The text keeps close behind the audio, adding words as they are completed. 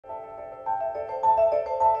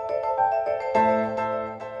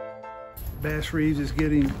Bass Reeves is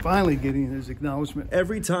finally getting his acknowledgement.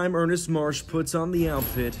 Every time Ernest Marsh puts on the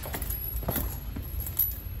outfit,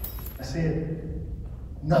 I said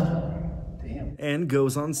nothing to him. And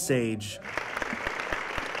goes on stage,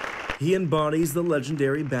 he embodies the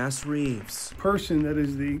legendary Bass Reeves. Person that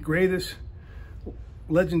is the greatest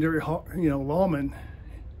legendary, lawman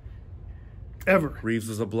ever. Reeves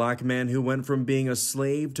was a black man who went from being a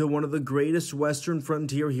slave to one of the greatest Western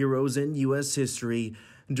frontier heroes in U.S. history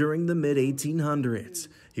during the mid-1800s.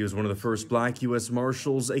 He was one of the first black U.S.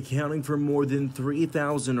 Marshals, accounting for more than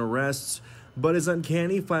 3,000 arrests, but his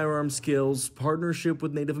uncanny firearm skills, partnership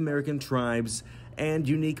with Native American tribes, and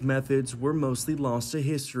unique methods were mostly lost to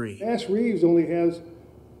history. Bass Reeves only has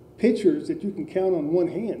pictures that you can count on one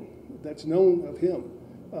hand that's known of him.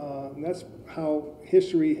 And that's how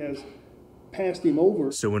history has passed him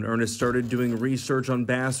over. So when Ernest started doing research on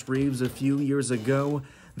Bass Reeves a few years ago,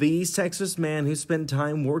 the East Texas man who spent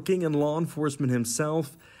time working in law enforcement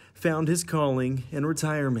himself found his calling in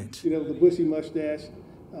retirement. You know, the bushy mustache,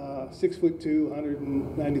 6'2",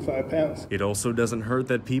 195 pounds. It also doesn't hurt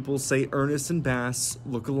that people say Ernest and Bass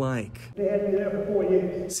look alike. They had me there for 4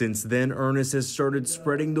 years. Since then, Ernest has started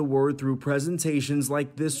spreading the word through presentations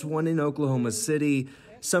like this one in Oklahoma City,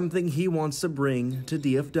 something he wants to bring to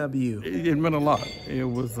DFW. It meant a lot. It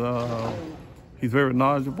was, he's very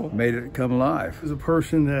knowledgeable. Made it come alive. This is a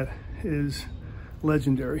person that is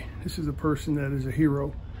legendary. This is a person that is a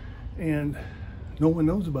hero, and no one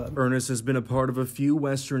knows about him. Ernest has been a part of a few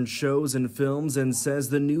Western shows and films and says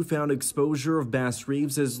the newfound exposure of Bass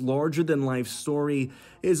Reeves' larger-than-life story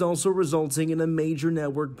is also resulting in a major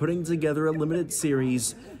network putting together a limited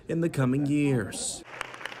series in the coming years.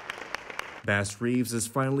 Bass Reeves is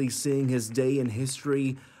finally seeing his day in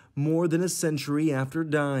history more than a century after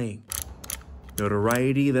dying.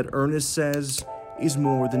 Notoriety that Ernest says is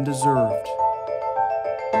more than deserved.